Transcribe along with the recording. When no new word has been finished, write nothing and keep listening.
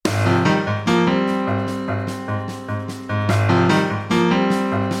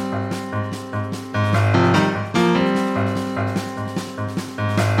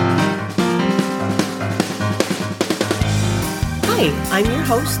I'm your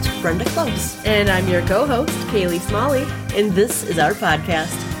host, Brenda Close. And I'm your co-host, Kaili Smalley. And this is our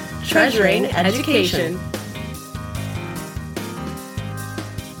podcast, Treasuring Education.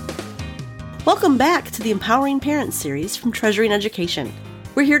 Welcome back to the Empowering Parents series from Treasuring Education.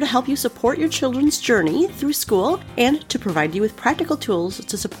 We're here to help you support your children's journey through school and to provide you with practical tools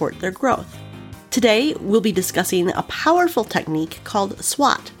to support their growth. Today, we'll be discussing a powerful technique called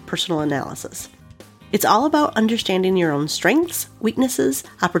SWOT, personal analysis. It's all about understanding your own strengths, weaknesses,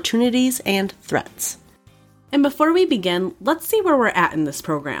 opportunities, and threats. And before we begin, let's see where we're at in this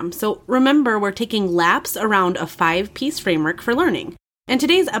program. So remember, we're taking laps around a 5-piece framework for learning. And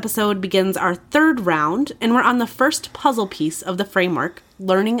today's episode begins our third round, and we're on the first puzzle piece of the framework,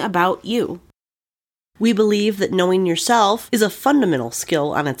 learning about you. We believe that knowing yourself is a fundamental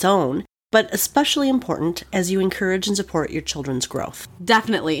skill on its own, but especially important as you encourage and support your children's growth.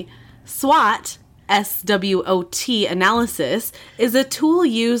 Definitely. SWOT, SWOT analysis, is a tool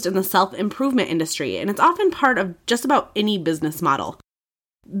used in the self-improvement industry, and it's often part of just about any business model.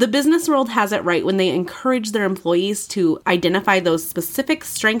 The business world has it right when they encourage their employees to identify those specific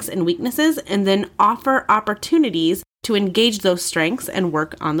strengths and weaknesses and then offer opportunities to engage those strengths and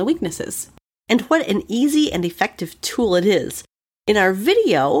work on the weaknesses. And what an easy and effective tool it is. In our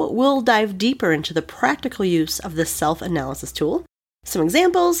video, we'll dive deeper into the practical use of this self-analysis tool, some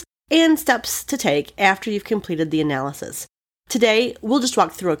examples, and steps to take after you've completed the analysis. Today, we'll just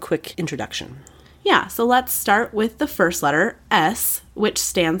walk through a quick introduction. Yeah, so let's start with the first letter, S, which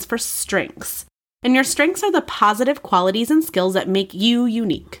stands for strengths. And your strengths are the positive qualities and skills that make you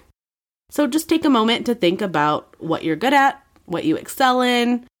unique. So just take a moment to think about what you're good at, what you excel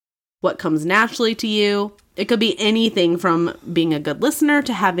in, what comes naturally to you. It could be anything from being a good listener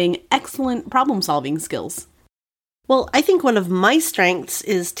to having excellent problem-solving skills. Well, I think one of my strengths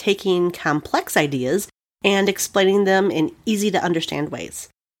is taking complex ideas and explaining them in easy-to-understand ways.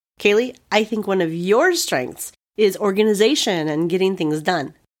 Kaili, I think one of your strengths is organization and getting things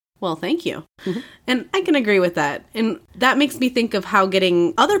done. Well, thank you. And I can agree with that. And that makes me think of how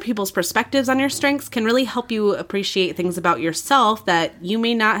getting other people's perspectives on your strengths can really help you appreciate things about yourself that you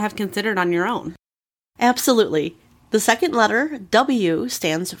may not have considered on your own. Absolutely. The second letter, W,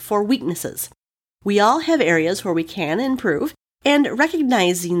 stands for weaknesses. We all have areas where we can improve, and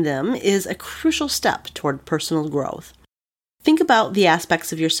recognizing them is a crucial step toward personal growth. Think about the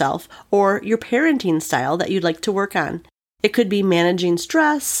aspects of yourself or your parenting style that you'd like to work on. It could be managing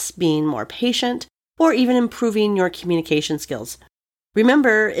stress, being more patient, or even improving your communication skills.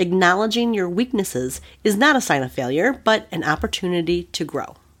 Remember, acknowledging your weaknesses is not a sign of failure, but an opportunity to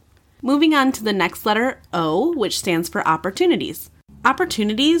grow. Moving on to the next letter, O, which stands for opportunities.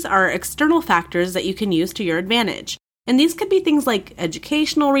 Opportunities are external factors that you can use to your advantage. And these could be things like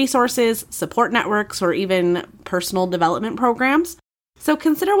educational resources, support networks, or even personal development programs. So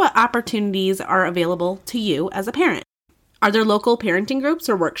consider what opportunities are available to you as a parent. Are there local parenting groups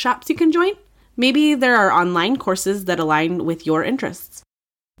or workshops you can join? Maybe there are online courses that align with your interests.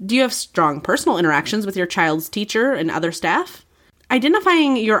 Do you have strong personal interactions with your child's teacher and other staff?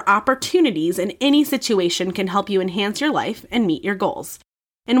 Identifying your opportunities in any situation can help you enhance your life and meet your goals.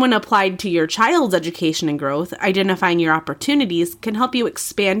 And when applied to your child's education and growth, identifying your opportunities can help you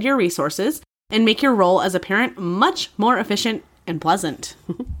expand your resources and make your role as a parent much more efficient and pleasant.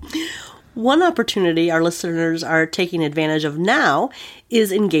 One opportunity our listeners are taking advantage of now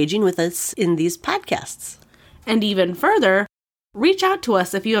is engaging with us in these podcasts. And even further, reach out to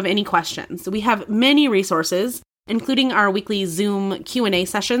us if you have any questions. We have many resources, including our weekly Zoom Q&A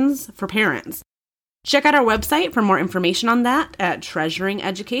sessions for parents. Check out our website for more information on that at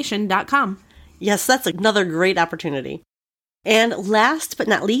treasuringeducation.com. Yes, that's another great opportunity. And last but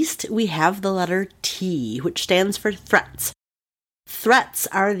not least, we have the letter T, which stands for threats. Threats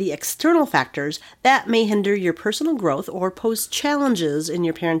are the external factors that may hinder your personal growth or pose challenges in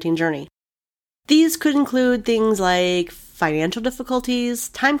your parenting journey. These could include things like financial difficulties,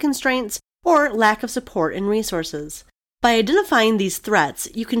 time constraints, or lack of support and resources. By identifying these threats,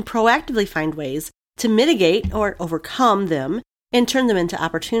 you can proactively find ways to mitigate or overcome them and turn them into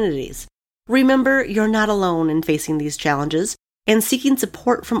opportunities. Remember, you're not alone in facing these challenges, and seeking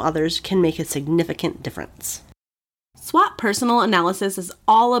support from others can make a significant difference. SWOT personal analysis is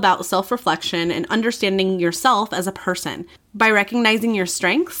all about self-reflection and understanding yourself as a person. By recognizing your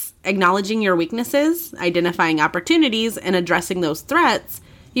strengths, acknowledging your weaknesses, identifying opportunities, and addressing those threats,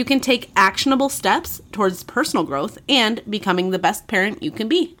 you can take actionable steps towards personal growth and becoming the best parent you can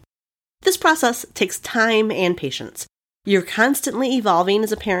be. This process takes time and patience. You're constantly evolving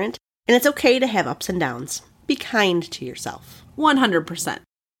as a parent, and it's okay to have ups and downs. Be kind to yourself. 100%.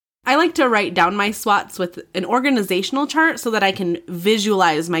 I like to write down my SWOTs with an organizational chart so that I can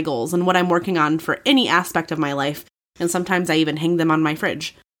visualize my goals and what I'm working on for any aspect of my life. And sometimes I even hang them on my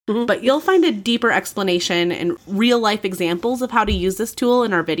fridge. But you'll find a deeper explanation and real-life examples of how to use this tool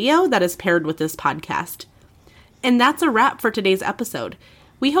in our video that is paired with this podcast. And that's a wrap for today's episode.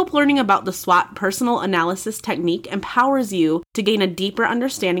 We hope learning about the SWOT personal analysis technique empowers you to gain a deeper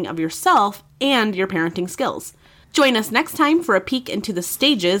understanding of yourself and your parenting skills. Join us next time for a peek into the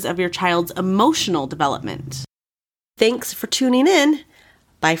stages of your child's emotional development. Thanks for tuning in.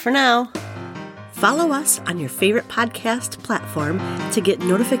 Bye for now. Follow us on your favorite podcast platform to get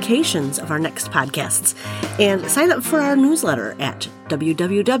notifications of our next podcasts. And sign up for our newsletter at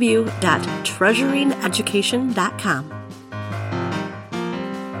www.treasuringeducation.com.